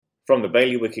From the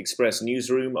Bailiwick Express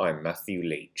newsroom, I'm Matthew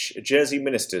Leach. Jersey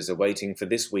ministers are waiting for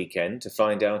this weekend to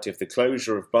find out if the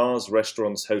closure of bars,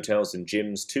 restaurants, hotels and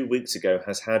gyms 2 weeks ago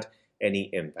has had any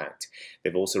impact.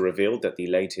 They've also revealed that the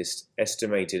latest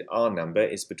estimated R number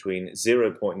is between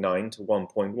 0.9 to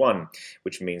 1.1,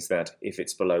 which means that if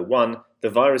it's below 1, the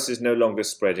virus is no longer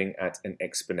spreading at an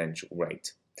exponential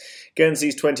rate.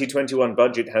 Guernsey's 2021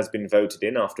 budget has been voted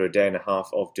in after a day and a half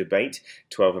of debate.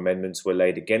 12 amendments were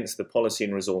laid against the Policy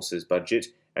and Resources budget,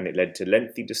 and it led to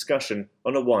lengthy discussion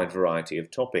on a wide variety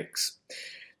of topics.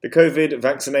 The COVID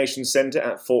vaccination centre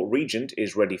at Fort Regent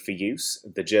is ready for use,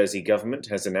 the Jersey government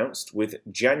has announced, with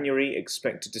January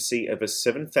expected to see over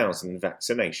 7,000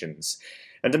 vaccinations.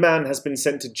 And a man has been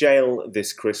sent to jail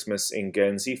this Christmas in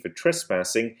Guernsey for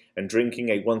trespassing and drinking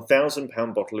a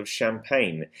 £1,000 bottle of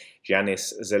champagne.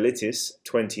 Yanis Zalitis,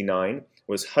 29,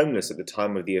 was homeless at the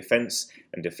time of the offence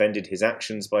and defended his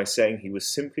actions by saying he was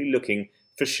simply looking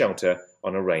for shelter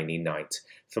on a rainy night.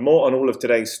 For more on all of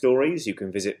today's stories, you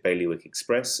can visit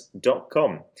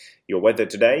bailiwickexpress.com. Your weather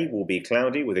today will be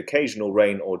cloudy with occasional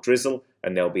rain or drizzle,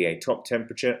 and there'll be a top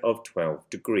temperature of 12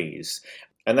 degrees.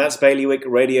 And that's Bailiwick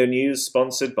Radio News,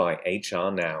 sponsored by HR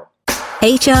Now.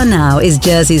 HR Now is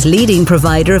Jersey's leading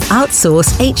provider of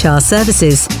outsourced HR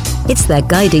services. It's their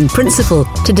guiding principle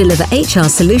to deliver HR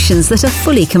solutions that are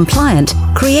fully compliant,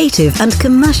 creative and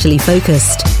commercially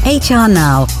focused. HR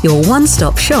Now, your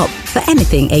one-stop shop for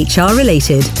anything HR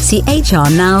related. See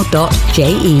hrnow.je.